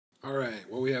Alright,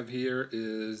 what we have here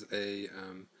is a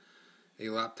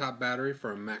laptop battery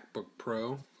for a MacBook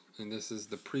Pro, and this is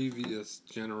the previous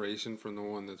generation from the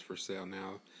one that's for sale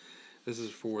now. This is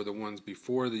for the ones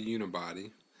before the unibody,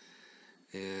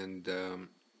 and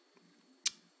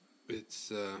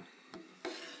it's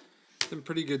in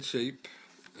pretty good shape.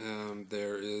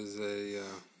 There is a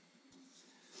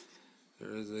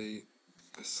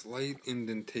slight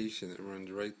indentation that runs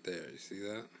right there. You see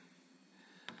that?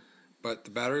 But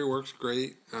the battery works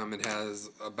great. It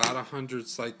has about 100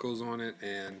 cycles on it,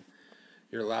 and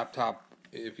your laptop,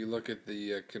 if you look at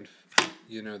the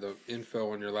the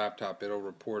info on your laptop, it'll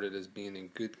report it as being in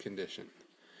good condition,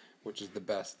 which is the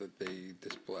best that they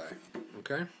display.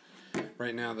 Okay.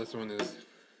 Right now, this one is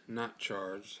not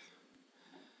charged,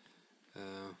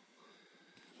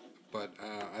 but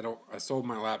I sold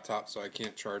my laptop, so I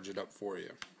can't charge it up for you.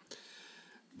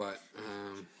 But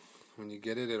when you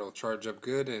get it, it'll charge up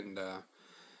good, and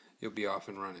you'll be off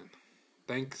and running.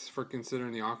 Thanks for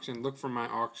considering the auction. Look for my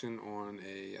auction on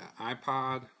a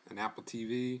iPod, an Apple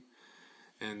TV,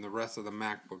 and the rest of the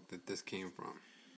MacBook that this came from.